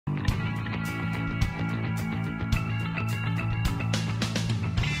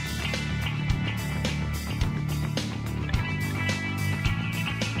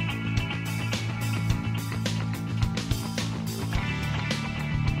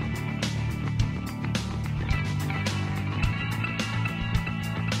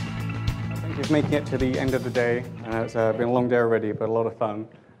just making it to the end of the day. It's been a long day already, but a lot of fun.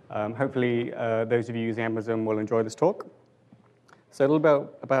 Hopefully, those of you using Amazon will enjoy this talk. So a little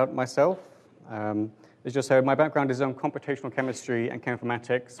bit about myself. As just heard, my background is on computational chemistry and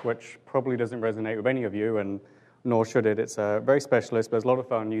cheminformatics, which probably doesn't resonate with any of you, and nor should it. It's very specialist, but it's a lot of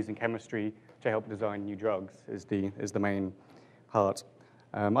fun using chemistry to help design new drugs is the main part.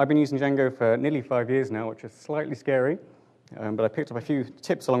 I've been using Django for nearly 5 years now, which is slightly scary, but I picked up a few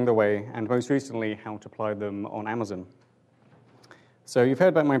tips along the way, and most recently, how to apply them on Amazon. So you've heard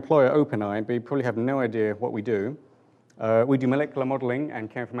about my employer, OpenEye, but you probably have no idea what we do. We do molecular modeling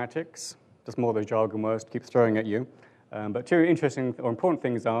and cheminformatics, just more of those jargon words to keep throwing at you. But two interesting or important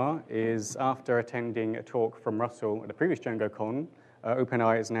things is after attending a talk from Russell at the previous DjangoCon,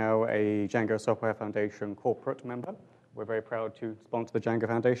 OpenEye is now a Django Software Foundation corporate member. We're very proud to sponsor the Django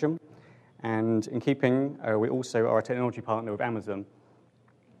Foundation. And in keeping, we also are a technology partner with Amazon.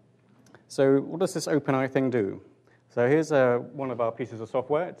 So what does this OpenEye thing do? So here's one of our pieces of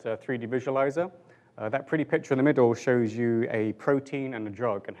software. It's a 3D visualizer. That pretty picture in the middle shows you a protein and a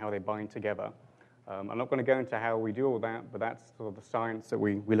drug and how they bind together. I'm not going to go into how we do all that, but that's sort of the science that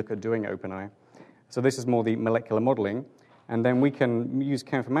we look at doing at OpenEye. So this is more the molecular modeling. And then we can use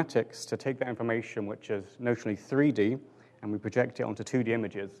cheminformatics to take that information, which is notionally 3D, and we project it onto 2D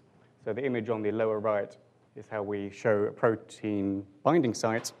images. So the image on the lower right is how we show a protein binding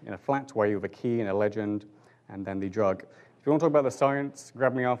site in a flat way with a key and a legend, and then the drug. If you want to talk about the science,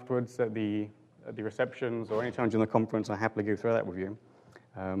 grab me afterwards at the receptions or any time during the conference. I'll happily go through that with you.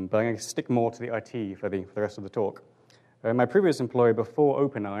 But I'm going to stick more to the IT for the rest of the talk. My previous employer before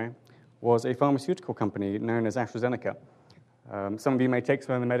OpenEye was a pharmaceutical company known as AstraZeneca. Some of you may take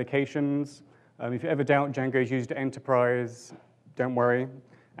some of the medications. If you ever doubt Django is used at enterprise, don't worry.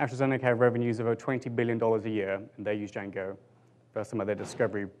 AstraZeneca have revenues of over $20 billion a year, and they use Django for some of their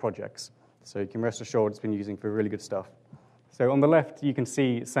discovery projects. So you can rest assured it's been using for really good stuff. So on the left, you can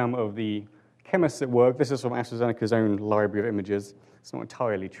see some of the chemists at work. This is from AstraZeneca's own library of images. It's not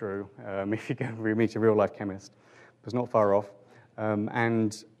entirely true if you go meet a real-life chemist. It's not far off.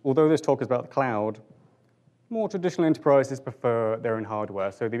 And although this talk is about the cloud, more traditional enterprises prefer their own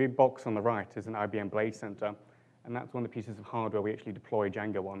hardware. So the big box on the right is an IBM Blade Center, and that's one of the pieces of hardware we actually deployed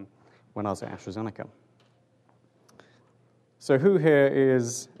Django on when I was at AstraZeneca. So who here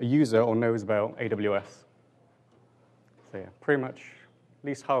is a user or knows about AWS? So yeah, pretty much at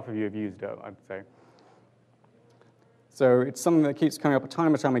least half of you have used it, I'd say. So it's something that keeps coming up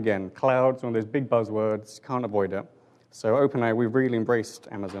time and time again. Cloud's one of those big buzzwords, can't avoid it. So OpenEye, we've really embraced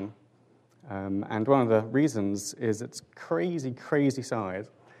Amazon. And one of the reasons is its crazy, crazy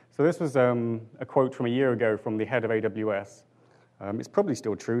size. So this was a quote from a year ago from the head of AWS. It's probably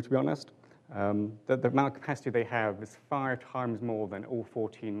still true, to be honest. That the amount of capacity they have is 5 times more than all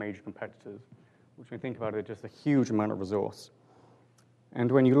 14 major competitors, which when you think about it, is just a huge amount of resource. And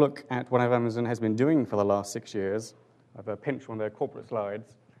when you look at what Amazon has been doing for the last 6 years, I've pinched one of their corporate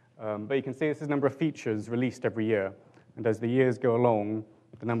slides, but you can see this is the number of features released every year. And as the years go along,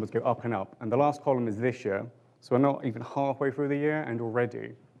 the numbers go up and up. And the last column is this year. So we're not even halfway through the year, and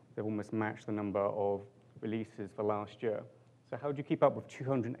already they've almost matched the number of releases for last year. So how do you keep up with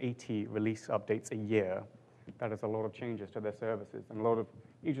 280 release updates a year? That is a lot of changes to their services. And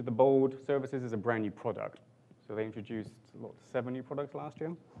each of the bold services is a brand new product. So they introduced 7 new products last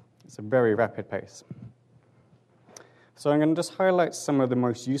year. It's a very rapid pace. So I'm going to just highlight some of the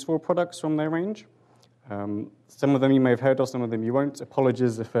most useful products from their range. Some of them you may have heard of, some of them you won't.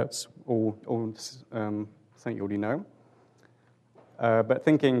 Apologies if that's all something you already know. But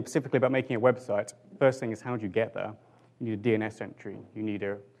thinking specifically about making a website, first thing is how do you get there? You need a DNS entry. You need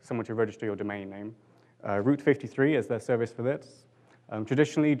someone to register your domain name. Route 53 is their service for this.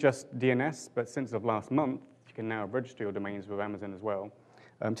 Traditionally just DNS, but since of last month, you can now register your domains with Amazon as well.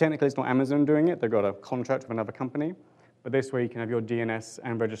 Technically, it's not Amazon doing it. They've got a contract with another company. But this way, you can have your DNS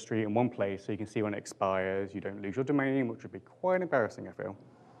and registry in one place, so you can see when it expires. You don't lose your domain, which would be quite embarrassing, I feel.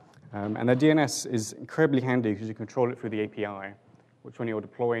 And the DNS is incredibly handy because you control it through the API, which when you're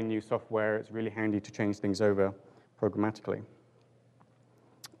deploying new software, it's really handy to change things over programmatically.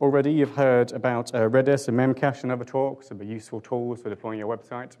 Already, you've heard about Redis and Memcache and other talks, so they're useful tools for deploying your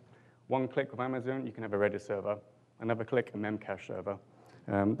website. One click with Amazon, you can have a Redis server. Another click, a Memcache server.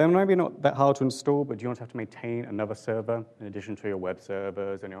 They're maybe not that hard to install, but you don't have to maintain another server in addition to your web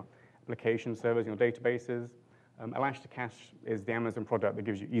servers and your application servers and your databases. Elasticache is the Amazon product that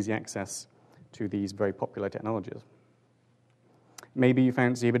gives you easy access to these very popular technologies. Maybe you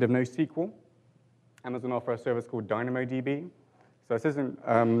fancy a bit of NoSQL. Amazon offers a service called DynamoDB. So this isn't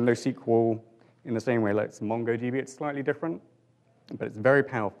NoSQL in the same way like it's MongoDB. It's slightly different. but it's very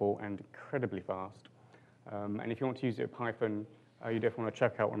powerful and incredibly fast. And if you want to use it with Python, you definitely want to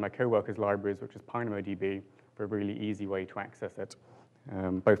check out one of my coworkers' libraries, which is PyNomoDB, for a really easy way to access it,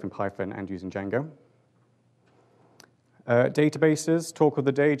 both in Python and using Django. Databases, talk of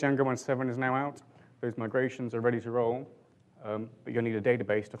the day, Django 1.7 is now out. Those migrations are ready to roll, but you'll need a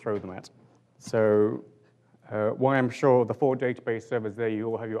database to throw them at. So while I'm sure the 4 database servers there, you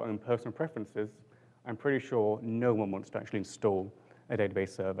all have your own personal preferences, I'm pretty sure no one wants to actually install a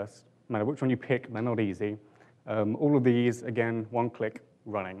database service. No matter which one you pick, they're not easy. All of these, again, one click,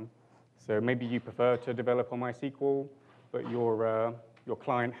 running. So maybe you prefer to develop on MySQL, but your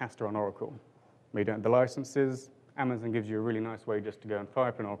client has to run Oracle. Maybe you don't have the licenses. Amazon gives you a really nice way just to go and fire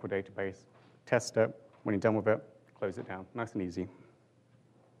up an Oracle database, test it. When you're done with it, close it down. Nice and easy.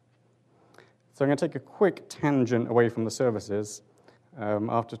 So I'm going to take a quick tangent away from the services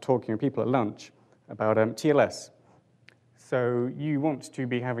after talking to people at lunch about TLS. So you want to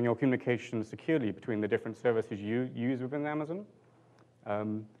be having your communication securely between the different services you use within Amazon.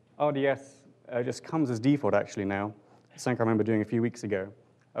 RDS just comes as default actually now. Something I remember doing a few weeks ago.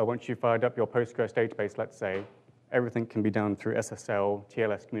 Once you fired up your Postgres database, let's say, everything can be done through SSL,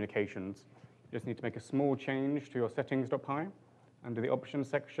 TLS communications. You just need to make a small change to your settings.py under the options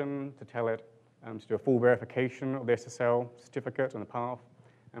section to tell it to do a full verification of the SSL certificate and the path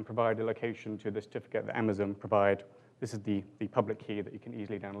and provide a location to the certificate that Amazon provide. This is the public key that you can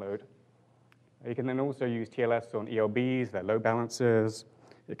easily download. You can then also use TLS on ELBs, their load balancers.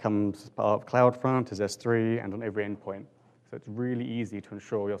 It comes as part of CloudFront as S3 and on every endpoint. So it's really easy to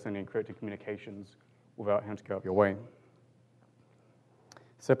ensure you're sending encrypted communications without having to go out your way.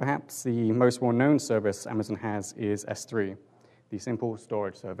 So perhaps the most well-known service Amazon has is S3, the simple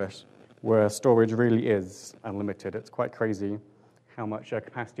storage service, where storage really is unlimited. It's quite crazy how much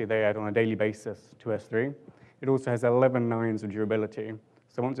capacity they add on a daily basis to S3. It also has 11 nines of durability.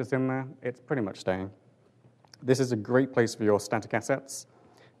 So once it's in there, it's pretty much staying. This is a great place for your static assets.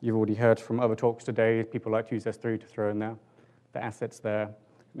 You've already heard from other talks today, people like to use S3 to throw in the assets there.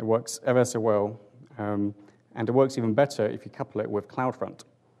 It works ever so well. And it works even better if you couple it with CloudFront,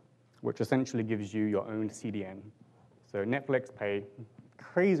 which essentially gives you your own CDN. So Netflix pay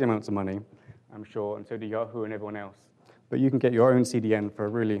crazy amounts of money, I'm sure, and so do Yahoo and everyone else. But you can get your own CDN for a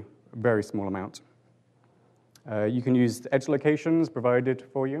really very small amount. You can use edge locations provided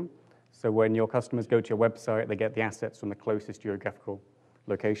for you. So when your customers go to your website, they get the assets from the closest geographical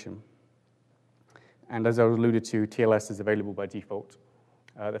location. And as I alluded to, TLS is available by default.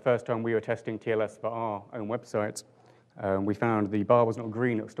 The first time we were testing TLS for our own website, we found the bar was not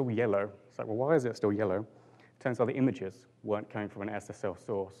green, it was still yellow. It's like, well, why is it still yellow? Turns out the images weren't coming from an SSL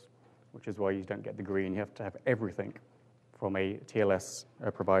source, which is why you don't get the green. You have to have everything from a TLS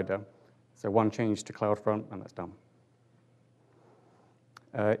provider. So one change to CloudFront, and that's done.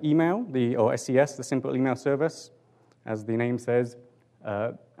 Email, or SES, the simple email service, as the name says,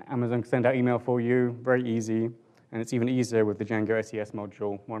 Amazon can send out email for you, very easy, and it's even easier with the Django SES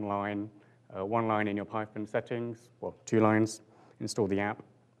module, one line in your Python settings, well, 2 lines, install the app,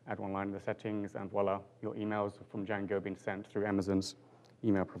 add 1 line in the settings, and voila, your emails from Django being sent through Amazon's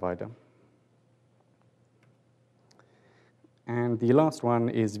email provider. And the last one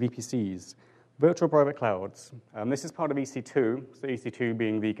is VPCs, virtual private clouds. This is part of EC2, so EC2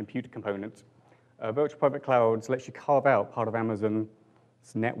 being the compute component. Virtual private clouds lets you carve out part of Amazon's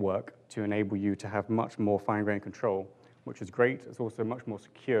network to enable you to have much more fine-grained control, which is great. It's also much more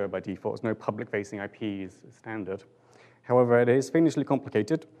secure by default. There's no public-facing IPs standard. However, it is fiendishly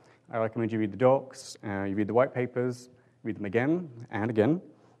complicated. I recommend you read the docs, you read the white papers, read them again and again,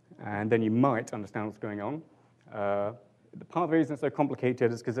 and then you might understand what's going on. Part of the reason it's so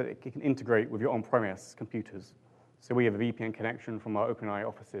complicated is because it can integrate with your on-premise computers. So we have a VPN connection from our OpenAI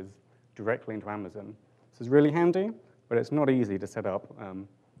offices directly into Amazon. So it's really handy, but it's not easy to set up.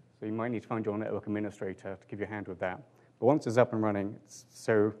 So you might need to find your network administrator to give you a hand with that. But once it's up and running, it's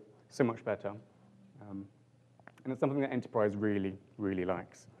so much better. And it's something that enterprise really, really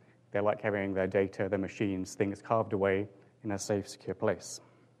likes. They like having their data, their machines, things carved away in a safe, secure place.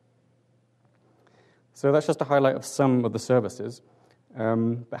 So that's just a highlight of some of the services.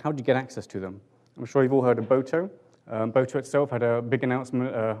 But how do you get access to them? I'm sure you've all heard of Boto. Boto itself had a big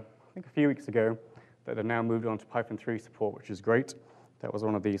announcement, I think a few weeks ago, that they've now moved on to Python 3 support, which is great. That was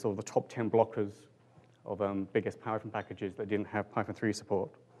one of the sort of the top 10 blockers of biggest Python packages that didn't have Python 3 support.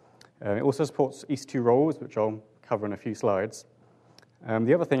 It also supports EC2 roles, which I'll cover in a few slides.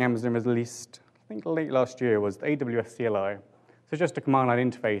 The other thing Amazon released, I think late last year, was the AWS CLI. So just a command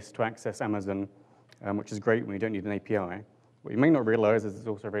line interface to access Amazon, which is great when you don't need an API. What you may not realize is it's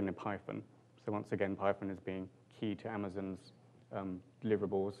also written in Python. So once again, Python is being key to Amazon's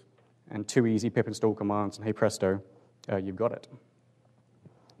deliverables, and 2 easy pip install commands, and hey presto, you've got it.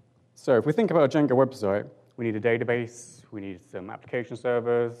 So if we think about a Django website, we need a database, we need some application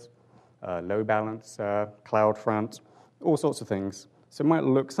servers, load balancer, CloudFront, all sorts of things. So it might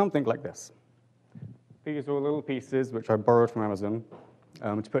look something like this. These are all little pieces which I borrowed from Amazon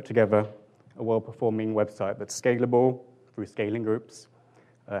to put together a well-performing website that's scalable through scaling groups,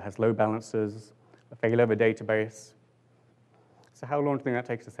 has load balancers, a failover database. So how long do you think that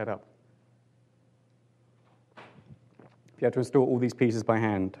takes to set up? If you have to install all these pieces by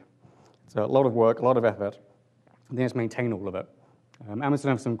hand, it's a lot of work, a lot of effort, and then to maintain all of it.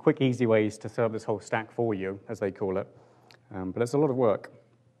 Amazon have some quick, easy ways to set up this whole stack for you, as they call it, but it's a lot of work.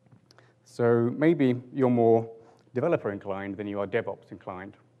 So maybe you're more developer inclined than you are DevOps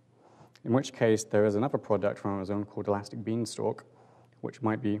inclined, in which case there is another product from Amazon called Elastic Beanstalk, which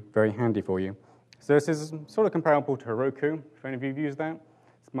might be very handy for you. So this is sort of comparable to Heroku, if any of you have used that.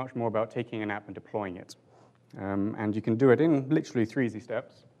 It's much more about taking an app and deploying it. And you can do it in literally 3 easy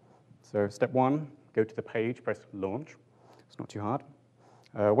steps. So step 1, go to the page, press launch. It's not too hard.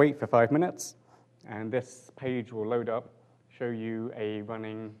 Wait for 5 minutes, and this page will load up, show you a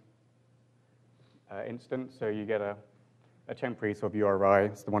running instance. So you get a temporary sort of URI.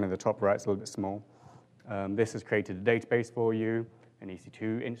 It's the one in the top right. It's a little bit small. This has created a database for you, an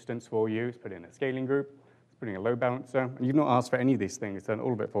EC2 instance for you. It's put in a scaling group. It's putting a load balancer. And you've not asked for any of these things. It's done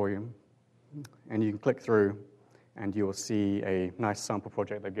all of it for you. And you can click through, and you'll see a nice sample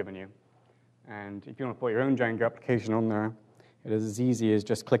project they've given you. And if you want to put your own Django application on there, it is as easy as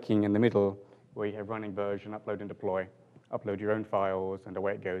just clicking in the middle where you have running version, upload and deploy. Upload your own files, and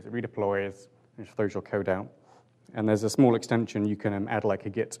away it goes. It redeploys, and it throws your code out. And there's a small extension you can add like a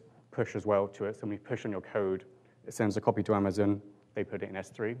Git push as well to it. So when you push on your code, it sends a copy to Amazon. They put it in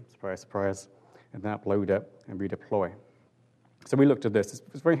S3, surprise, surprise, and then upload it and redeploy. So we looked at this.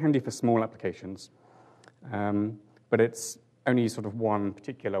 It's very handy for small applications, but it's only sort of one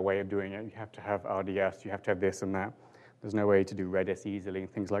particular way of doing it. You have to have RDS, you have to have this and that. There's no way to do Redis easily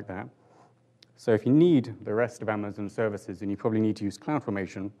and things like that. So if you need the rest of Amazon services, then you probably need to use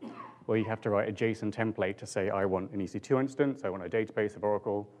CloudFormation, where you have to write a JSON template to say, I want an EC2 instance, I want a database of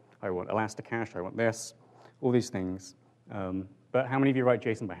Oracle, I want Elasticache, I want this, all these things. But how many of you write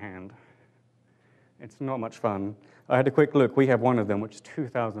JSON by hand? It's not much fun. I had a quick look. We have one of them, which is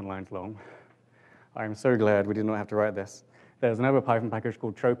 2,000 lines long. I'm so glad we did not have to write this. There's another Python package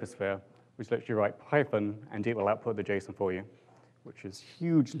called Troposphere, which lets you write Python, and it will output the JSON for you, which is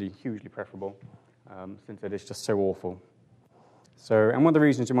hugely, hugely preferable, since it is just so awful. So, and one of the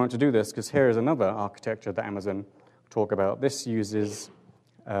reasons you want to do this, because here is another architecture that Amazon talk about. This uses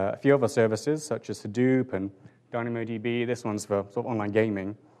a few other services, such as Hadoop and DynamoDB. This one's for sort of online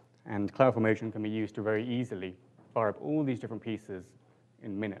gaming. And CloudFormation can be used to very easily fire up all these different pieces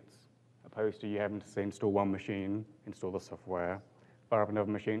in minutes, opposed to you having to, say, install one machine, install the software, fire up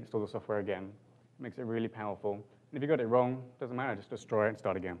another machine, install the software again. It makes it really powerful. And if you got it wrong, doesn't matter, just destroy it and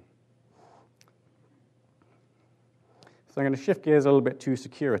start again. So I'm going to shift gears a little bit to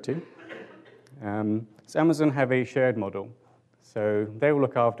security. So Amazon have a shared model. So they will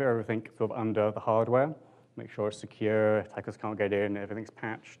look after everything sort of under the hardware, make sure it's secure, attackers can't get in, everything's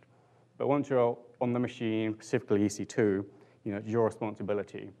patched. But once you're on the machine, specifically EC2, it's your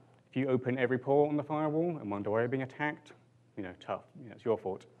responsibility. If you open every port on the firewall and wonder why you're being attacked, tough. It's your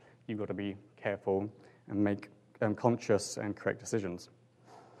fault. You've got to be careful and make conscious and correct decisions.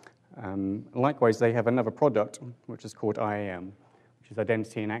 Likewise, they have another product, which is called IAM, which is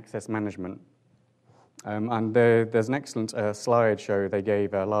Identity and Access Management. And there's an excellent slideshow they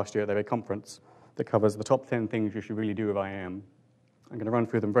gave last year at their conference that covers the top 10 things you should really do with IAM. I'm going to run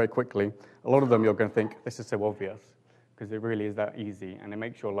through them very quickly. A lot of them you're going to think, this is so obvious, because it really is that easy, and it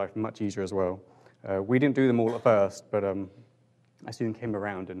makes your life much easier as well. We didn't do them all at first, but I soon came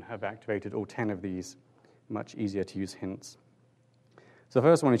around and have activated all 10 of these much easier to use hints. So the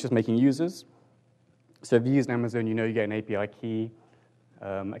first one is just making users. So if you use Amazon, you get an API key,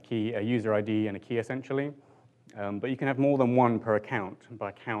 a user ID, and a key essentially. But you can have more than one per account.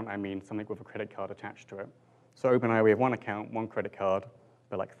 By account, I mean something with a credit card attached to it. So OpenAI, we have one account, one credit card,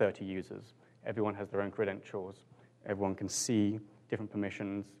 but like 30 users. Everyone has their own credentials. Everyone can see different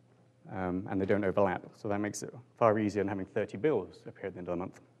permissions, and they don't overlap. So that makes it far easier than having 30 bills appear at the end of the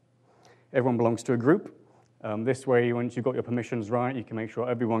month. Everyone belongs to a group. This way, once you've got your permissions right, you can make sure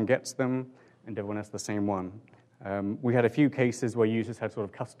everyone gets them and everyone has the same one. We had a few cases where users had sort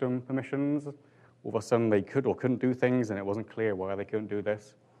of custom permissions. All of a sudden, they could or couldn't do things, and it wasn't clear why they couldn't do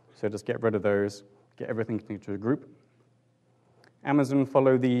this. So just get rid of those, get everything into a group. Amazon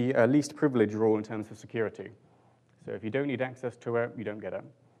follow the least privilege rule in terms of security. So if you don't need access to it, you don't get it.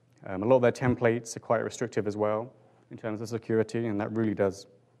 A lot of their templates are quite restrictive as well in terms of security, and that really does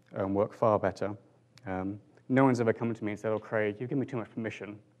work far better. No one's ever come to me and said, oh, Craig, you give me too much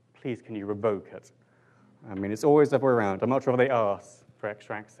permission. Please, can you revoke it? I mean, it's always the other way around. I'm not sure if they ask for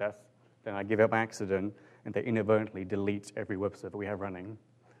extra access, then I give it by accident, and they inadvertently delete every web server we have running,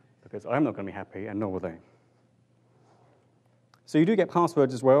 because I'm not going to be happy, and nor will they. So you do get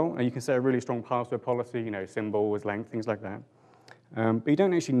passwords as well, and you can set a really strong password policy, symbols, length, things like that. But you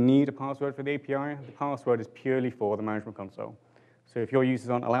don't actually need a password for the API. The password is purely for the management console. So if your users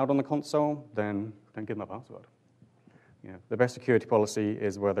aren't allowed on the console, then don't give them a password. The best security policy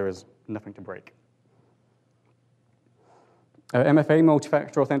is where there is nothing to break. MFA,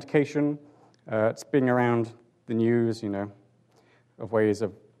 multi-factor authentication, it's been around the news, of ways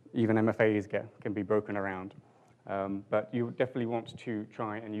of even MFAs can be broken around. But you definitely want to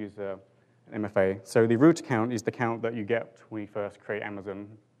try and use an MFA. So the root account is the account that you get when you first create Amazon,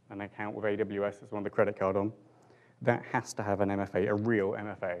 an account with AWS is one with the credit card on. That has to have an MFA, a real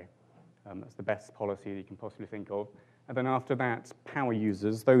MFA. That's the best policy that you can possibly think of. And then after that, power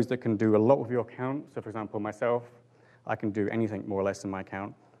users, those that can do a lot with your account. So for example, myself, I can do anything more or less in my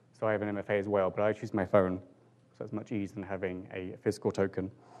account. So I have an MFA as well, but I choose my phone. So it's much easier than having a physical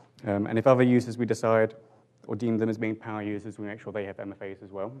token. And if other users we decide or deem them as being power users, we make sure they have MFAs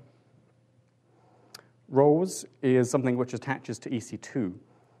as well. Roles is something which attaches to EC2.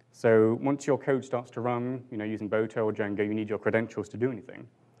 So once your code starts to run, using Boto or Django, you need your credentials to do anything.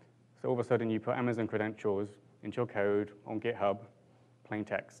 So all of a sudden, you put Amazon credentials into your code on GitHub, plain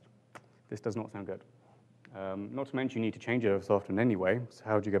text. This does not sound good. Not to mention you need to change it so often anyway, so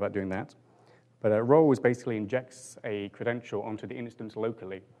how do you go about doing that? But roles basically injects a credential onto the instance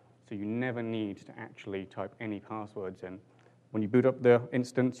locally, so you never need to actually type any passwords in. When you boot up the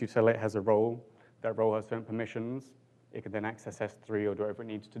instance, you tell it has a role. That role has certain permissions. It can then access S3 or do whatever it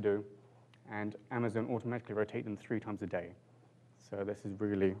needs to do. And Amazon automatically rotate them 3 times a day. So this is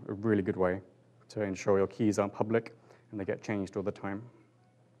really a really good way to ensure your keys aren't public and they get changed all the time.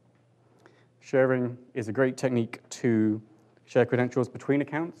 Sharing is a great technique to share credentials between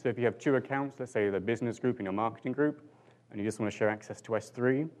accounts. So if you have 2 accounts, let's say the business group and your marketing group, and you just want to share access to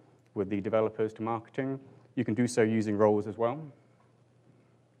S3 with the developers to marketing, you can do so using roles as well.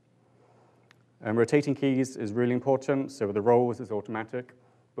 Rotating keys is really important. So with the roles, it's automatic.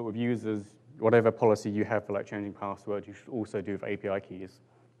 But with users, whatever policy you have for changing passwords, you should also do for API keys.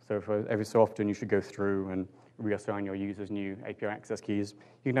 So for every so often, you should go through and reassign your users new API access keys.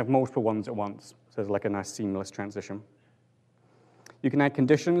 You can have multiple ones at once, so there's a nice seamless transition. You can add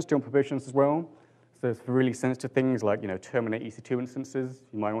conditions to your permissions as well. So for really sensitive things like terminate EC2 instances,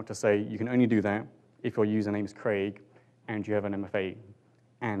 you might want to say you can only do that if your username is Craig and you have an MFA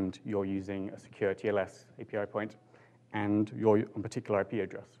and you're using a secure TLS API point and your particular IP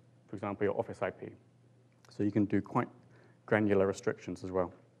address, for example, your office IP. So you can do quite granular restrictions as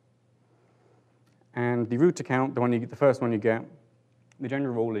well. And the root account, the first one you get, the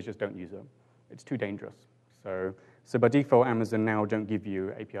general rule is just don't use it. It's too dangerous. So by default, Amazon now don't give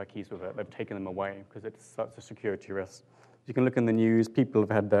you API keys with it. They've taken them away because it's such a security risk. You can look in the news, people have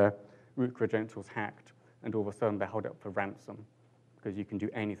had their root credentials hacked, and all of a sudden they're held up for ransom because you can do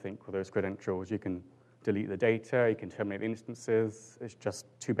anything with those credentials. You can delete the data, you can terminate instances. It's just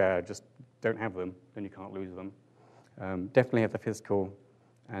too bad. Just don't have them, then you can't lose them. Definitely have the physical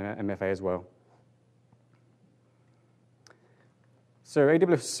MFA as well. So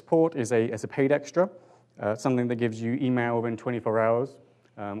AWS support is a paid extra, something that gives you email within 24 hours,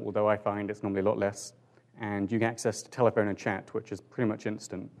 although I find it's normally a lot less. And you get access to telephone and chat, which is pretty much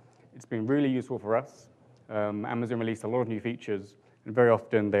instant. It's been really useful for us. Amazon released a lot of new features, and very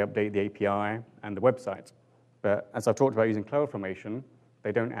often they update the API and the website. But as I've talked about using CloudFormation,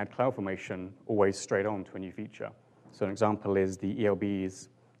 they don't add CloudFormation always straight on to a new feature. So an example is the ELBs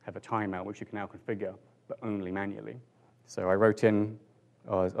have a timeout, which you can now configure, but only manually. So I wrote in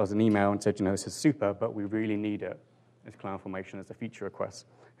as an email and said, this is super, but we really need it as CloudFormation as a feature request.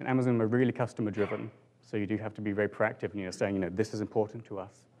 And Amazon are really customer-driven, so you do have to be very proactive in saying, this is important to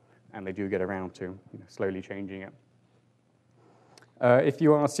us. And they do get around to slowly changing it. If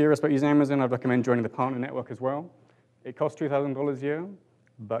you are serious about using Amazon, I'd recommend joining the partner network as well. It costs $2,000 a year,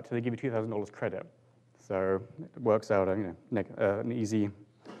 but they give you $2,000 credit. So it works out an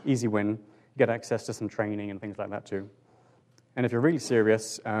easy win. You get access to some training and things like that too. And if you're really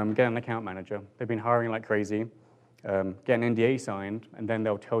serious, get an account manager. They've been hiring like crazy. Get an NDA signed, and then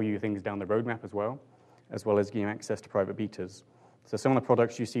they'll tell you things down the roadmap as well as giving you access to private betas. So some of the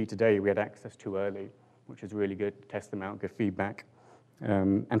products you see today, we had access to early, which is really good to test them out, good feedback.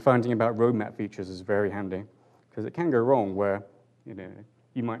 And finding about roadmap features is very handy. because it can go wrong where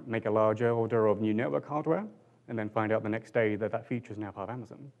you might make a large order of new network hardware and then find out the next day that that feature is now part of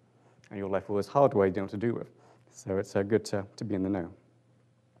Amazon, and you're left with all this hardware you don't know what to do with. So it's good to be in the know.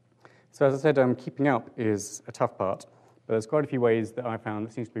 So as I said, keeping up is a tough part, but there's quite a few ways that I found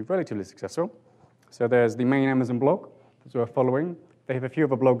that seems to be relatively successful. So there's the main Amazon blog that we're following. They have a few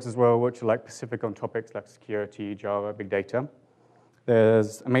other blogs as well, which are like specific on topics like security, Java, big data.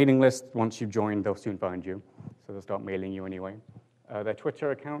 There's a mailing list. Once you've joined, they'll soon find you, so they'll start mailing you anyway. Their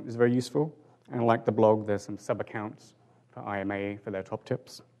Twitter account is very useful, and like the blog, there's some sub-accounts for IMA for their top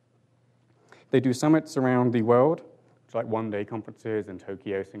tips. They do summits around the world, like one-day conferences in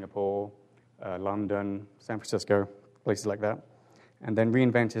Tokyo, Singapore, London, San Francisco, places like that. And then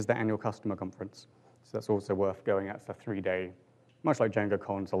reInvent is the annual customer conference. So that's also worth going at. It's a 3-day, much like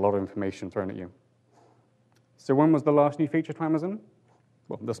DjangoCon, it's a lot of information thrown at you. So when was the last new feature to Amazon?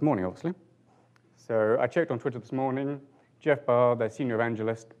 Well, this morning, obviously. So I checked on Twitter this morning. Jeff Barr, their senior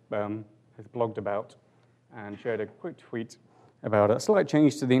evangelist, has blogged about and shared a quick tweet about a slight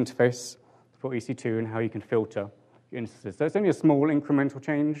change to the interface for EC2 and how you can filter your instances. So it's only a small incremental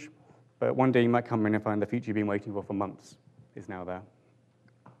change, but one day you might come in and find the feature you've been waiting for months is now there.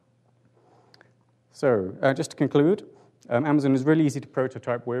 So just to conclude, Amazon is really easy to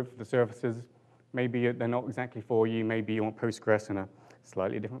prototype with. The services, maybe they're not exactly for you. Maybe you want Postgres in a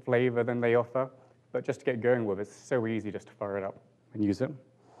slightly different flavor than they offer. But just to get going with it, it's so easy just to fire it up and use it.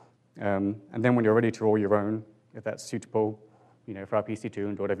 And then when you're ready to roll your own, if that's suitable, for our PC2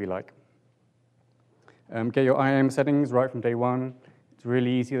 and do whatever you like. Get your IAM settings right from day one. It's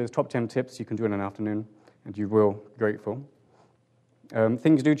really easy. There's top 10 tips you can do in an afternoon, and you will be grateful.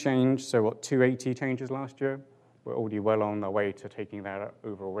 Things do change. So 280 changes last year. We're already well on our way to taking that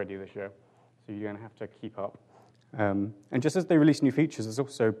over already this year. So you're going to have to keep up. And just as they release new features, there's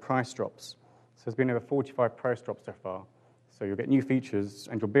also price drops. So there's been over 45 price drops so far. So you'll get new features,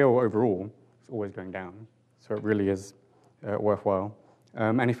 and your bill overall is always going down. So it really is worthwhile.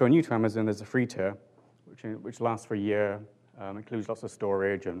 And if you're new to Amazon, there's a free tier, which lasts for a year, includes lots of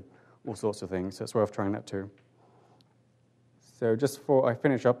storage and all sorts of things. So it's worth trying that too. So just before I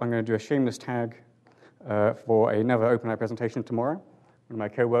finish up, I'm going to do a shameless tag for another OpenAI presentation tomorrow. One of my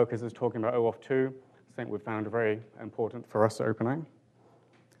co-workers is talking about OAuth 2, something we've found very important for us at OpenAI.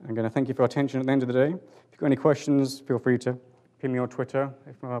 I'm going to thank you for your attention at the end of the day. If you've got any questions, feel free to ping me on Twitter.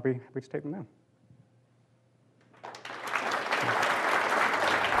 If not, I'll be happy to take them now.